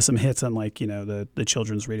 Cool. She has some hits on the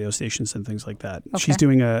children's radio stations and things like that. Okay. She's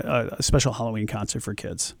doing a special Halloween concert for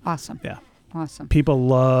kids. Awesome. Yeah. Awesome. People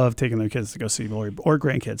love taking their kids to go see Lori, or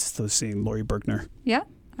grandkids to see Lori Berkner. Yeah,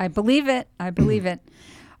 I believe it.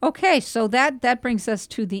 Okay, so that brings us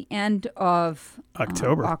to the end of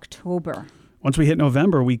October. Once we hit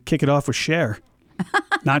November, we kick it off with Cher.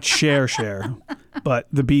 Not Cher, but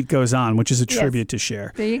The Beat Goes On, which is a tribute to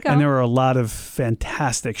Cher. There you go. And there are a lot of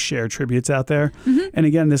fantastic Cher tributes out there. Mm-hmm. And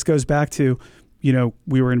again, this goes back to,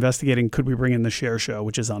 we were investigating, could we bring in the Cher show,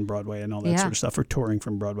 which is on Broadway and all that sort of stuff, or touring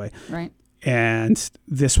from Broadway. Right. And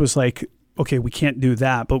this was like, okay, we can't do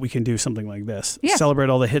that, but we can do something like this. Yes.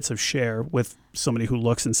 Celebrate all the hits of Cher with somebody who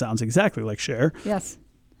looks and sounds exactly like Cher. Yes.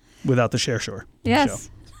 Without the Cher show.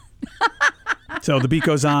 Yes. So The Beat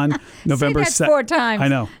Goes On, November 2nd. 4 times. I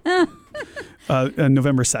know.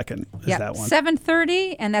 November 2nd is that one.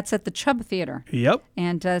 7:30, and that's at the Chubb Theater. Yep.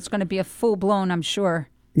 And it's going to be a full-blown, I'm sure,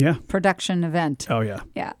 production event. Oh, yeah.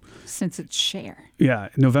 Yeah, since it's Cher. Yeah.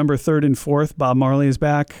 November 3rd and 4th, Bob Marley is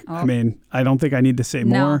back. Oh. I mean, I don't think I need to say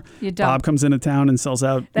No, more. you don't. Bob comes into town and sells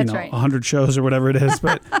out, That's right. 100 shows or whatever it is.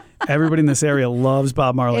 But everybody in this area loves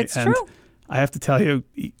Bob Marley. It's true. I have to tell you,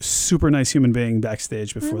 super nice human being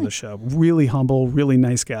backstage before the show. Really humble, really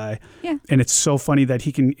nice guy. Yeah. And it's so funny that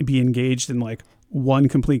he can be engaged in like one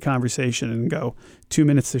complete conversation and go 2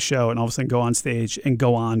 minutes to show and all of a sudden go on stage and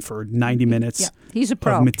go on for 90 minutes Yeah. He's a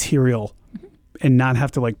pro. of material and not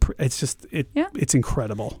have to it's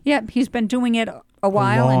incredible. Yeah, he's been doing it a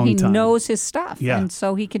while and he time. knows his stuff. Yeah. And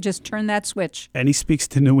so he could just turn that switch. And he speaks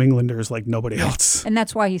to New Englanders like nobody else. And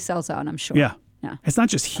that's why he sells out, I'm sure. Yeah. Yeah. It's not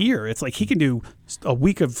just here. It's like he can do a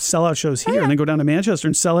week of sellout shows here and then go down to Manchester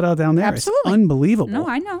and sell it out down there. Absolutely. It's unbelievable. No,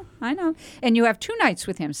 I know. And you have 2 nights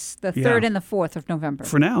with him, the 3rd and the 4th of November.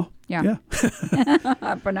 For now. Yeah.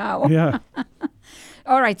 For now. Yeah.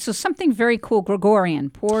 All right, so something very cool, Gregorian,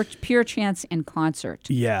 pure chants in concert.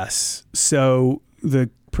 Yes. So the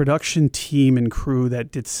production team and crew that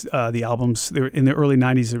did the albums, in the early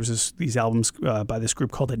 90s, there was these albums by this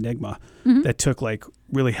group called Enigma that took like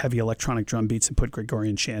really heavy electronic drum beats and put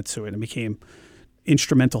Gregorian chants to it and became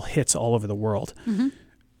instrumental hits all over the world.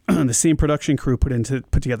 The same production crew put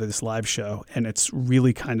together this live show, and it's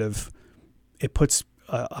really it puts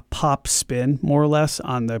a pop spin, more or less,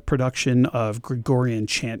 on the production of Gregorian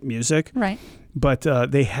chant music. Right. But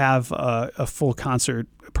they have a full concert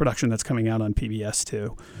production that's coming out on PBS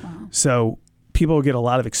too. Wow. So people will get a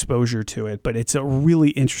lot of exposure to it, but it's a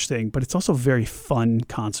really interesting, but it's also a very fun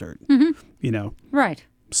concert, Right.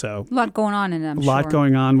 So A lot going on in it, a lot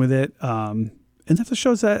going on with it. And that just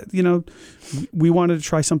shows that, we wanted to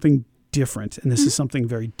try something different, and this is something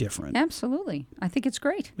very different. Absolutely. I think it's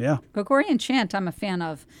great. Yeah. Gregorian chant I'm a fan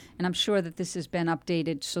of, and I'm sure that this has been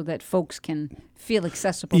updated so that folks can feel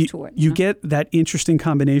accessible to it. You get that interesting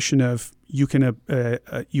combination of you can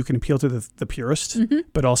appeal to the purist,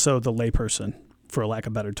 but also the layperson, for a lack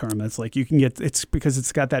of a better term. It's like it's because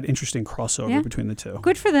it's got that interesting crossover between the two.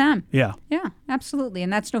 Good for them. Yeah. Yeah, absolutely.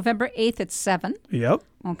 And that's November 8th at 7. Yep.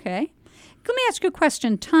 Okay. Let me ask you a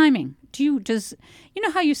question. Timing. You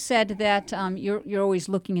know how you said that you're always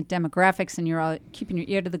looking at demographics and you're keeping your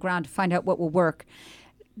ear to the ground to find out what will work.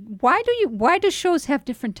 Why do shows have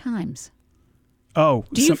different times? Oh.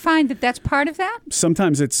 Do you find that that's part of that?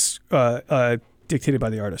 Sometimes it's dictated by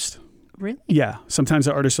the artist. Really? Yeah. Sometimes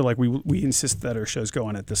the artists are like, we insist that our shows go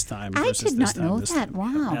on at this time. I did not know this that. time.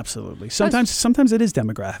 Wow. Absolutely. Sometimes it is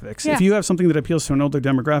demographics. Yeah. If you have something that appeals to an older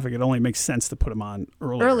demographic, it only makes sense to put them on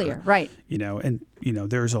earlier. Right.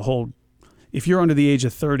 There's a whole. If you're under the age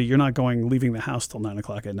of 30, you're not leaving the house till 9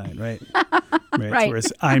 o'clock at night, right? Right.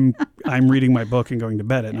 Whereas I'm reading my book and going to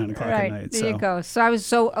bed at 9 o'clock at night. There you go.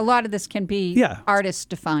 So a lot of this can be artist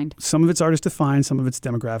defined. Some of it's artist defined, some of it's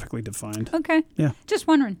demographically defined. Okay. Yeah. Just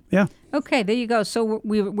wondering. Yeah. Okay, there you go. So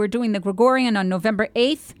we're doing the Gregorian on November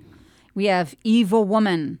 8th. We have Evil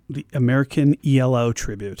Woman. The American ELO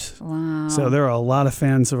tribute. Wow. So there are a lot of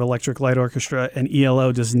fans of Electric Light Orchestra, and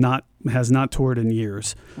ELO has not toured in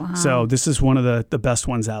years. Wow. So this is one of the best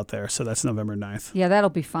ones out there. So that's November 9th. Yeah, that'll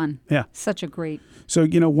be fun. Yeah. Such a great. So,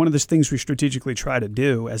 one of the things we strategically try to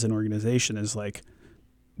do as an organization is like,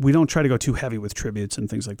 we don't try to go too heavy with tributes and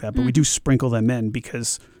things like that, but we do sprinkle them in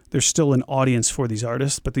because there's still an audience for these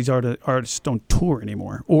artists, but these artists don't tour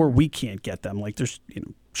anymore, or we can't get them. Like there's,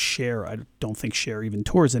 Cher, I don't think Cher even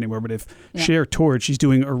tours anymore, but if Cher toured, she's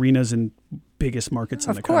doing arenas in biggest markets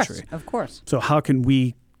in the country. Of course. So how can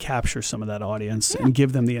we capture some of that audience and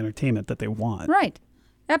give them the entertainment that they want? Right.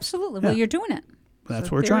 Absolutely. Well, you're doing it. That's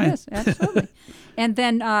So what we're trying. It is. Absolutely. And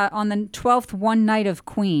then on the 12th, One Night of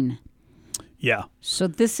Queen. Yeah. So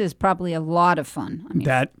this is probably a lot of fun. I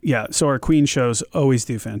mean, So our Queen shows always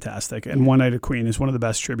do fantastic. And One Night of Queen is one of the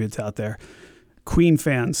best tributes out there. Queen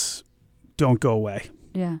fans don't go away.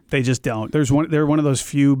 Yeah. They just don't. They're one of those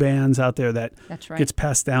few bands out there that That's right. gets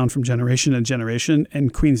passed down from generation to generation,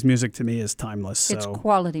 and Queen's music to me is timeless. So It's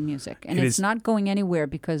quality music, and it's not going anywhere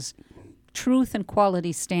because truth and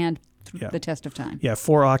quality stand through the test of time. Yeah,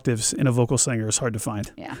 4 octaves in a vocal singer is hard to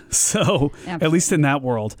find. Yeah. So at least in that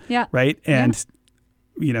world, right? And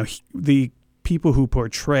the people who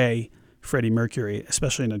portray Freddie Mercury,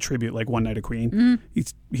 especially in a tribute like One Night of Queen,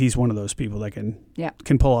 he's one of those people that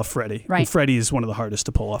can pull off Freddie. Right. And Freddie is one of the hardest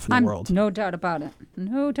to pull off in the world. No doubt about it.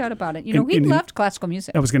 No doubt about it. He loved classical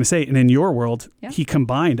music. I was going to say, and in your world, he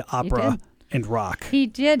combined opera and rock. He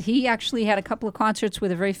did. He actually had a couple of concerts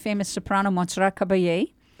with a very famous soprano, Montserrat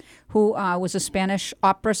Caballé, who was a Spanish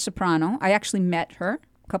opera soprano. I actually met her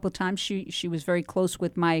a couple of times. She was very close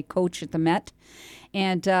with my coach at the Met.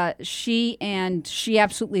 And she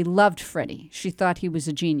absolutely loved Freddie. She thought he was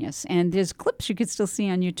a genius. And there's clips you could still see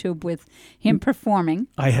on YouTube with him performing.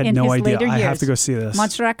 I had in no his idea. later I years. have to go see this.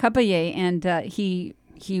 Montserrat Caballé, and he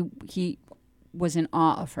was in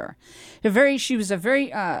awe of her. She was a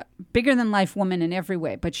very bigger than life woman in every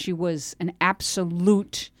way, but she was an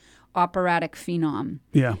absolute operatic phenom.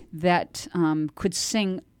 Yeah. That could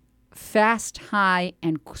sing fast, high,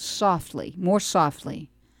 and softly, more softly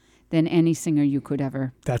than any singer you could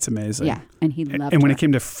ever. That's amazing. Yeah, and he loved And when her. it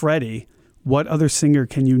came to Freddie, what other singer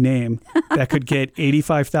can you name that could get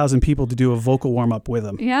 85,000 people to do a vocal warm-up with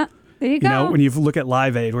him? Yeah, there you go. You know, when you look at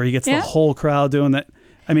Live Aid, where he gets the whole crowd doing that.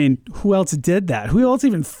 I mean, who else did that? Who else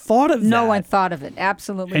even thought of that? No one thought of it.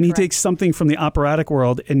 Absolutely. And he correct. takes something from the operatic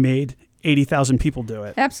world and made 80,000 people do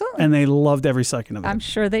it. Absolutely. And they loved every second of it. I'm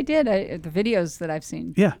sure they did. The videos that I've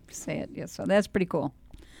seen say it. Yeah, so that's pretty cool.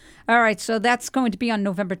 All right, so that's going to be on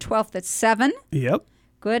November 12th at 7. Yep.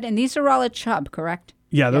 Good. And these are all at Chubb, correct?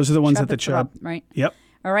 Yeah, those are the ones at the Chubb. Chubb. Right. Yep.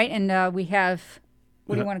 All right, and we have,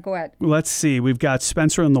 what do you want to go at? Let's see. We've got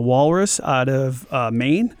Spencer and the Walrus out of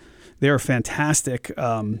Maine. They're fantastic.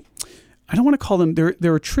 I don't want to call them,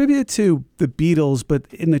 they're a tribute to the Beatles, but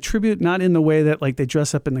in the tribute, not in the way that like they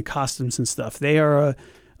dress up in the costumes and stuff. They are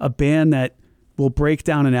a band that will break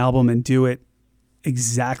down an album and do it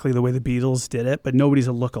exactly the way the Beatles did it, but nobody's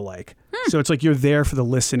a lookalike. So it's like you're there for the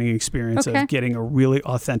listening experience of getting a really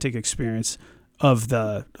authentic experience of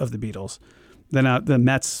the Beatles. Then the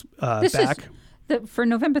Mets back. For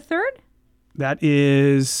November 3rd? That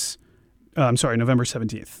is, November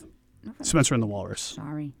 17th. Spencer and the Walrus.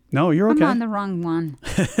 Sorry. No, you're okay. I'm on the wrong one.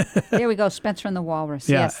 There we go, Spencer and the Walrus.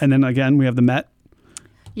 Yeah, yes. And then again, we have the Met.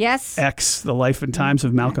 Yes. X, The Life and Times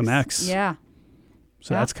of Malcolm X. Yeah.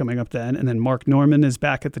 So that's coming up then. And then Mark Norman is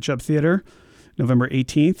back at the Chubb Theater, November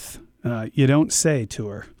 18th. You Don't Say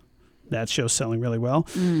tour. That show's selling really well.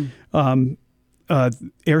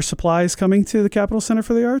 Air Supply is coming to the Capitol Center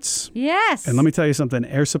for the Arts. Yes. And let me tell you something.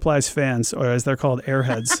 Air Supply's fans, or as they're called,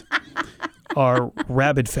 airheads, are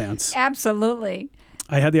rabid fans. Absolutely.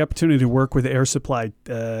 I had the opportunity to work with Air Supply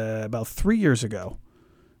about 3 years ago.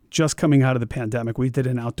 Just coming out of the pandemic, we did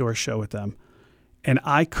an outdoor show with them. And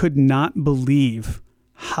I could not believe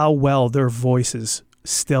how well their voices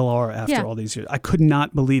still are after all these years. I could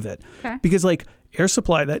not believe it. Okay. Because like Air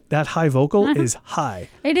Supply, that high vocal is high.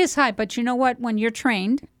 It is high, but you know what? When you're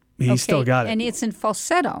trained, He's still got it. And it's in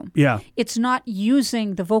falsetto. Yeah. It's not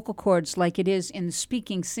using the vocal cords like it is in the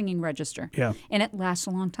singing register. Yeah. And it lasts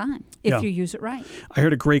a long time if you use it right. I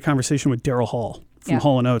heard a great conversation with Daryl Hall from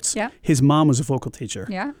Hall & Oates. Yeah. His mom was a vocal teacher.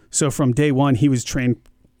 Yeah. So from day one, he was trained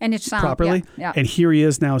and it sounds properly. Yeah. And here he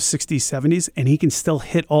is now 60s, 70s, and he can still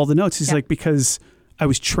hit all the notes. He's like, because I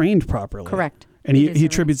was trained properly. Correct. And he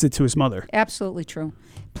attributes it to his mother. Absolutely true.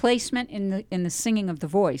 Placement in the singing of the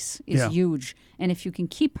voice is huge. And if you can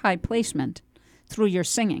keep high placement through your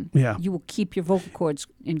singing, you will keep your vocal cords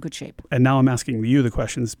in good shape. And now I'm asking you the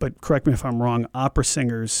questions, but correct me if I'm wrong. Opera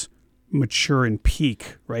singers mature and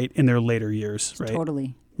peak, right, in their later years, right?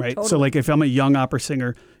 Totally. Right? Totally. So like if I'm a young opera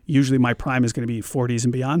singer, usually my prime is going to be 40s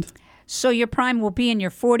and beyond? So your prime will be in your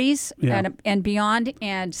 40s and beyond.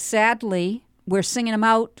 And sadly, we're singing them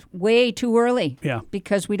out way too early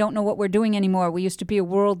because we don't know what we're doing anymore. We used to be a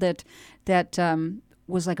world that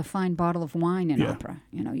was like a fine bottle of wine in opera.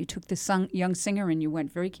 You know, you took this young singer and you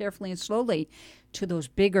went very carefully and slowly to those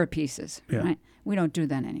bigger pieces. Yeah. Right? We don't do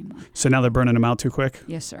that anymore. So now they're burning them out too quick?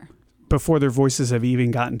 Yes, sir. Before their voices have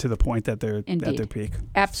even gotten to the point that they're Indeed. at their peak.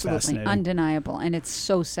 Absolutely. Undeniable. And it's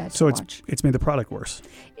so sad to watch. So it's made the product worse.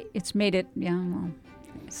 It's made it, well,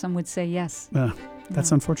 some would say yes.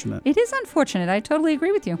 That's unfortunate. It is unfortunate. I totally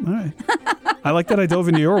agree with you. All right. I like that I dove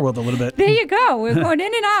into your world a little bit. There you go. We're going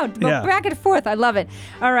in and out, Yeah. back and forth. I love it.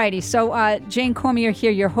 All righty. So Jane Cormier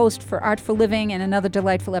here, your host for Artful Living, and another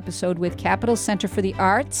delightful episode with Capital Center for the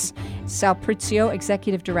Arts. Sal Prizio,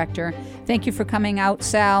 Executive Director. Thank you for coming out,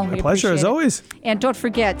 Sal. My pleasure, as always. And don't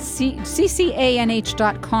forget,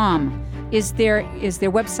 ccanh.com is their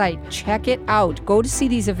website. Check it out. Go to see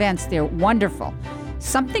these events. They're wonderful.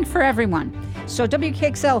 Something for everyone. So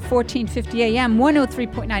WKXL 1450 AM,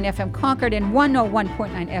 103.9 FM Concord, and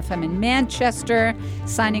 101.9 FM in Manchester.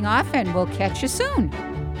 Signing off, and we'll catch you soon.